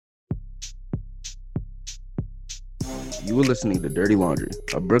You are listening to Dirty Laundry,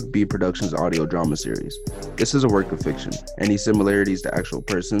 a Brook B Productions audio drama series. This is a work of fiction. Any similarities to actual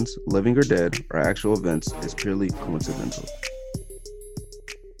persons, living or dead, or actual events is purely coincidental.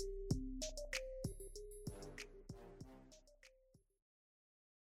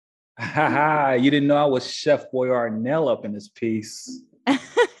 Haha, you didn't know I was Chef Boyardee up in this piece.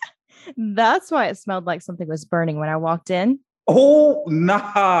 That's why it smelled like something was burning when I walked in. Oh,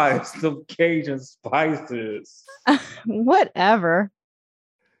 nah, it's the Cajun spices. Whatever.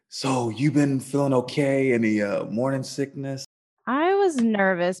 So you been feeling okay? Any morning sickness? I was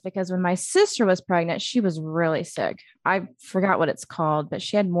nervous because when my sister was pregnant, she was really sick. I forgot what it's called, but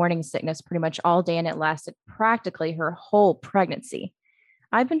she had morning sickness pretty much all day and it lasted practically her whole pregnancy.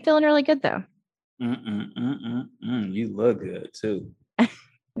 I've been feeling really good though. You look good too.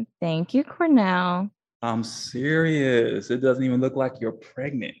 Thank you, Cornell. I'm serious. It doesn't even look like you're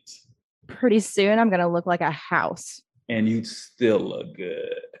pregnant. Pretty soon I'm going to look like a house. And you still look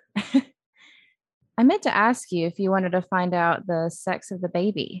good. I meant to ask you if you wanted to find out the sex of the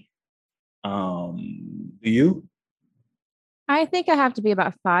baby. Do you? I think I have to be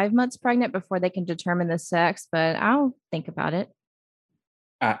about 5 months pregnant before they can determine the sex, but I'll think about it.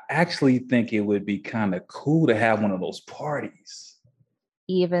 I actually think it would be kind of cool to have one of those parties.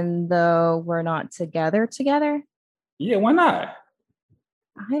 Even though we're not together? Yeah, why not?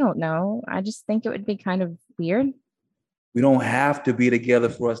 I don't know. I just think it would be kind of weird. We don't have to be together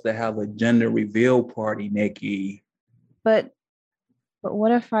for us to have a gender reveal party, Nikki. But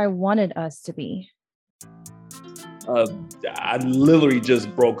what if I wanted us to be? I literally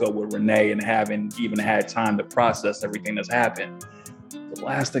just broke up with Renee and haven't even had time to process everything that's happened. The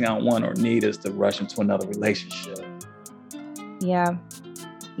last thing I want or need is to rush into another relationship. Yeah,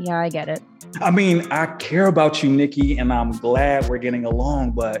 I get it. I mean, I care about you, Nikki, and I'm glad we're getting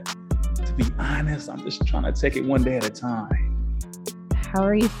along, but to be honest, I'm just trying to take it one day at a time. How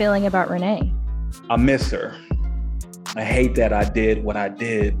are you feeling about Renee? I miss her. I hate that I did what I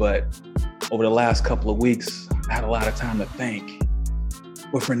did, but over the last couple of weeks, I had a lot of time to think.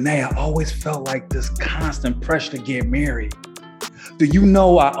 With Renee, I always felt like this constant pressure to get married. Do you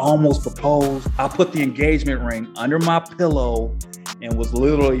know I almost proposed? I put the engagement ring under my pillow and was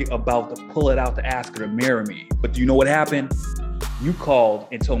literally about to pull it out to ask her to marry me. But do you know what happened? You called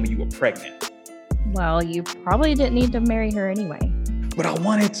and told me you were pregnant. Well, you probably didn't need to marry her anyway. But I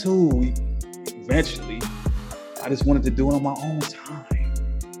wanted to, eventually. I just wanted to do it on my own time.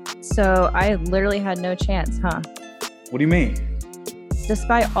 So I literally had no chance, huh? What do you mean?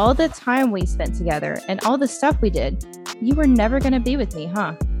 Despite all the time we spent together and all the stuff we did, you were never going to be with me,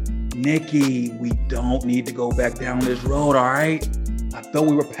 huh? Nikki, we don't need to go back down this road, all right? I thought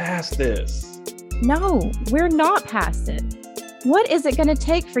we were past this. No, we're not past it. What is it going to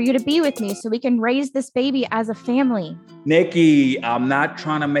take for you to be with me so we can raise this baby as a family? Nikki, I'm not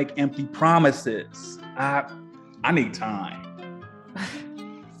trying to make empty promises. I need time.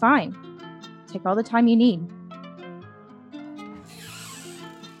 Fine. Take all the time you need.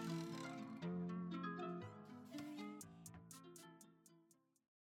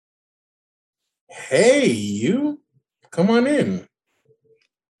 Hey, you. Come on in.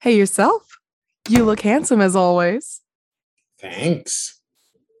 Hey, yourself. You look handsome as always. Thanks.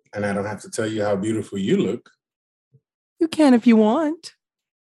 And I don't have to tell you how beautiful you look. You can if you want.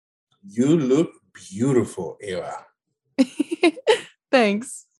 You look beautiful, Eva.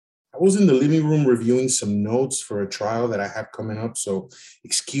 Thanks. I was in the living room reviewing some notes for a trial that I have coming up, so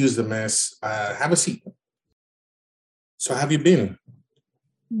excuse the mess. Have a seat. So how have you been?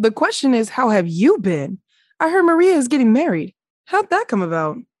 The question is, how have you been? I heard Maria is getting married. How'd that come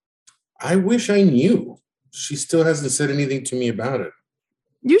about? I wish I knew. She still hasn't said anything to me about it.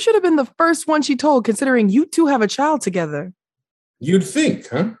 You should have been the first one she told, considering you two have a child together. You'd think,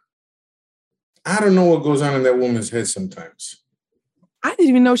 huh? I don't know what goes on in that woman's head sometimes. I didn't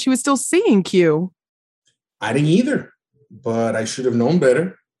even know she was still seeing Q. I didn't either, but I should have known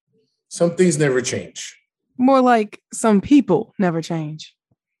better. Some things never change. More like some people never change.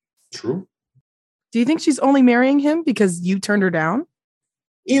 True. Do you think she's only marrying him because you turned her down?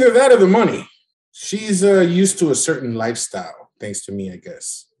 Either that or the money. She's used to a certain lifestyle, thanks to me, I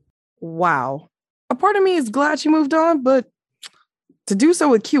guess. Wow. A part of me is glad she moved on, but to do so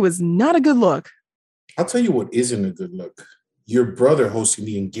with Q is not a good look. I'll tell you what isn't a good look. Your brother hosting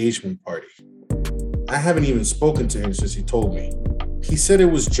the engagement party. I haven't even spoken to him since he told me. He said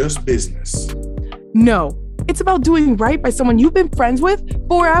it was just business. No, it's about doing right by someone you've been friends with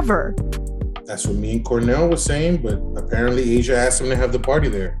forever. That's what me and Cornell was saying, but apparently Asia asked him to have the party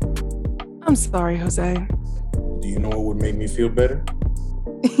there. I'm sorry, Jose. Do you know what would make me feel better?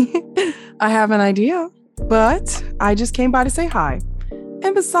 I have an idea. But I just came by to say hi.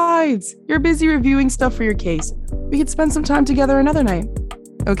 And besides, you're busy reviewing stuff for your case. We could spend some time together another night.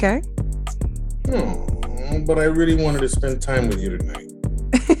 Okay? But I really wanted to spend time with you tonight.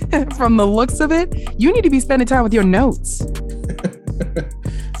 From the looks of it, you need to be spending time with your notes.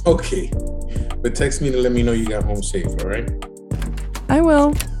 Okay. But text me to let me know you got home safe, all right? I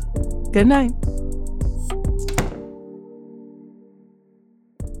will. Good night.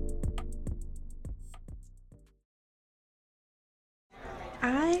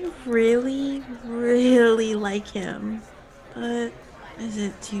 I really, really like him. But is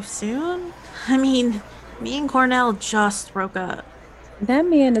it too soon? I mean, me and Cornell just broke up. That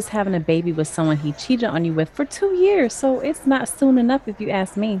man is having a baby with someone he cheated on you with for 2 years, so it's not soon enough if you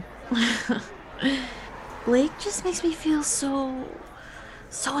ask me. Blake just makes me feel so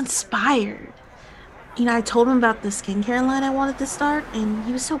inspired. I told him about the skincare line I wanted to start, and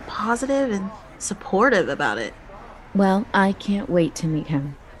he was so positive and supportive about it. Well, I can't wait to meet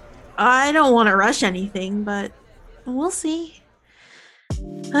him. I don't want to rush anything, but we'll see.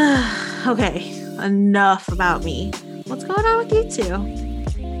 Okay, enough about me. What's going on with you two?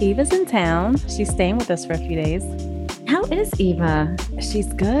 Eva's in town. She's staying with us for a few days. How is Eva?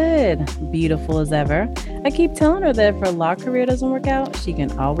 She's good. Beautiful as ever. I keep telling her that if her law career doesn't work out, she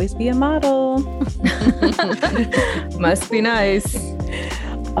can always be a model. Must be nice.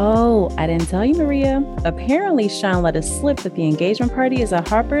 Oh, I didn't tell you, Maria. Apparently, Sean let us slip that the engagement party is at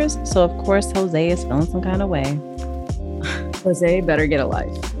Harper's, so of course Jose is feeling some kind of way. Jose better get a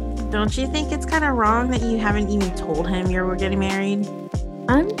life. Don't you think it's kind of wrong that you haven't even told him you were getting married?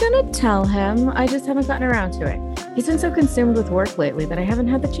 I'm gonna tell him. I just haven't gotten around to it. He's been so consumed with work lately that I haven't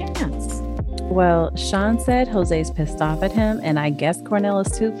had the chance. Well, Sean said Jose's pissed off at him, and I guess Cornell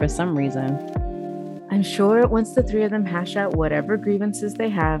is too for some reason. I'm sure once the three of them hash out whatever grievances they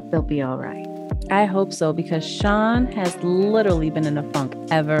have, they'll be all right. I hope so, because Sean has literally been in a funk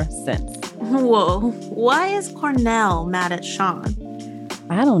ever since. Whoa, why is Cornell mad at Sean?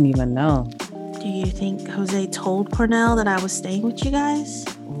 I don't even know. Do you think Jose told Cornell that I was staying with you guys?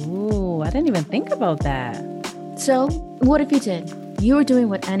 Ooh, I didn't even think about that. So, what if he did? You were doing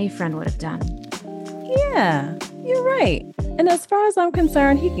what any friend would have done. Yeah, you're right. And as far as I'm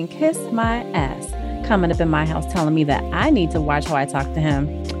concerned, he can kiss my ass. Coming up in my house telling me that I need to watch how I talk to him.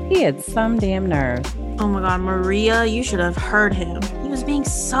 He had some damn nerve. Oh my God, Maria, you should have heard him. He was being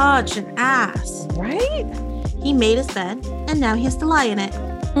such an ass. Right? He made his bed, and now he has to lie in it.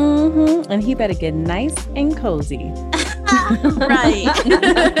 Mm-hmm. And he better get nice and cozy. Right.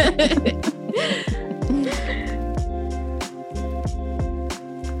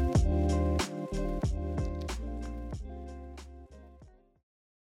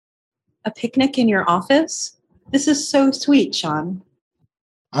 A picnic in your office? This is so sweet, Sean.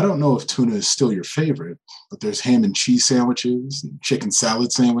 I don't know if tuna is still your favorite, but there's ham and cheese sandwiches and chicken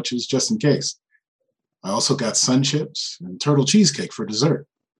salad sandwiches just in case. I also got sun chips and turtle cheesecake for dessert.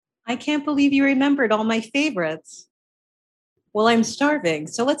 I can't believe you remembered all my favorites. Well, I'm starving,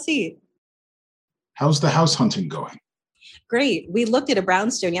 so let's eat. How's the house hunting going? Great. We looked at a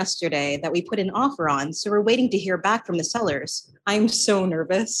brownstone yesterday that we put an offer on, so we're waiting to hear back from the sellers. I'm so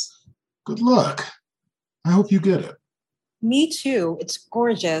nervous. Good luck. I hope you get it. Me too. It's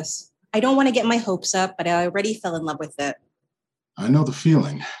gorgeous. I don't want to get my hopes up, but I already fell in love with it. I know the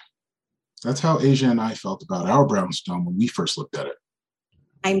feeling. That's how Asia and I felt about our brownstone when we first looked at it.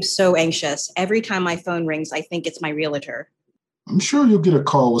 I'm so anxious. Every time my phone rings, I think it's my realtor. I'm sure you'll get a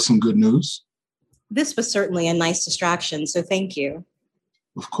call with some good news. This was certainly a nice distraction, so thank you.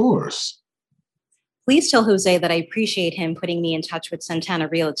 Of course. Please tell Jose that I appreciate him putting me in touch with Santana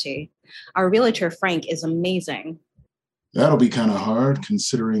Realty. Our realtor, Frank, is amazing. That'll be kind of hard,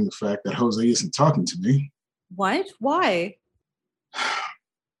 considering the fact that Jose isn't talking to me. What? Why?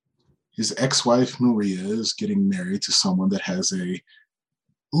 His ex-wife, Maria, is getting married to someone that has a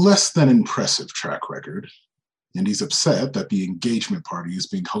less than impressive track record, and he's upset that the engagement party is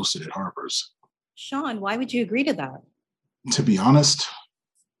being hosted at Harper's. Sean, why would you agree to that? To be honest,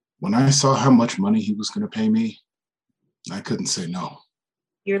 when I saw how much money he was going to pay me, I couldn't say no.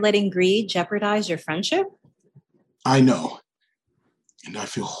 You're letting greed jeopardize your friendship? I know, and I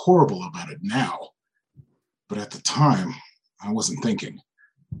feel horrible about it now, but at the time, I wasn't thinking.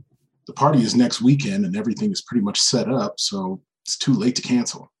 The party is next weekend and everything is pretty much set up, so it's too late to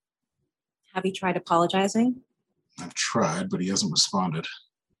cancel. Have you tried apologizing? I've tried, but he hasn't responded.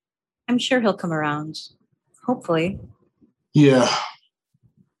 I'm sure he'll come around. Hopefully. Yeah,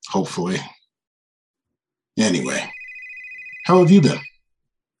 hopefully. Anyway, how have you been?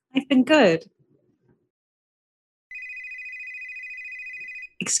 I've been good.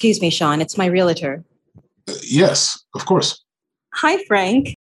 Excuse me, Sean, it's my realtor. Yes, of course. Hi,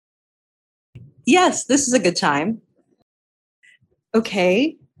 Frank. Yes, this is a good time.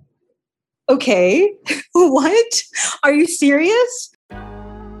 Okay. What? Are you serious?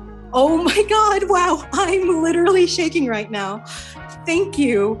 Oh my God, wow. I'm literally shaking right now. Thank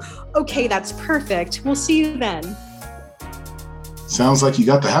you. Okay, that's perfect. We'll see you then. Sounds like you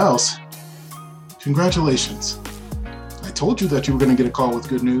got the house. Congratulations. I told you that you were going to get a call with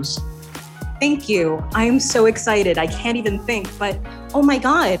good news. Thank you. I am so excited. I can't even think, but oh my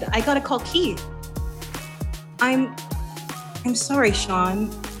God, I gotta call Keith. I'm sorry,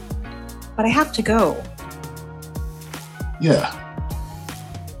 Sean, but I have to go. Yeah.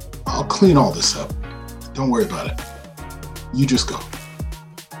 I'll clean all this up. Don't worry about it. You just go.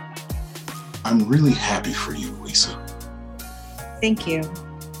 I'm really happy for you, Lisa. Thank you.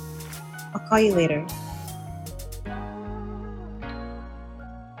 I'll call you later.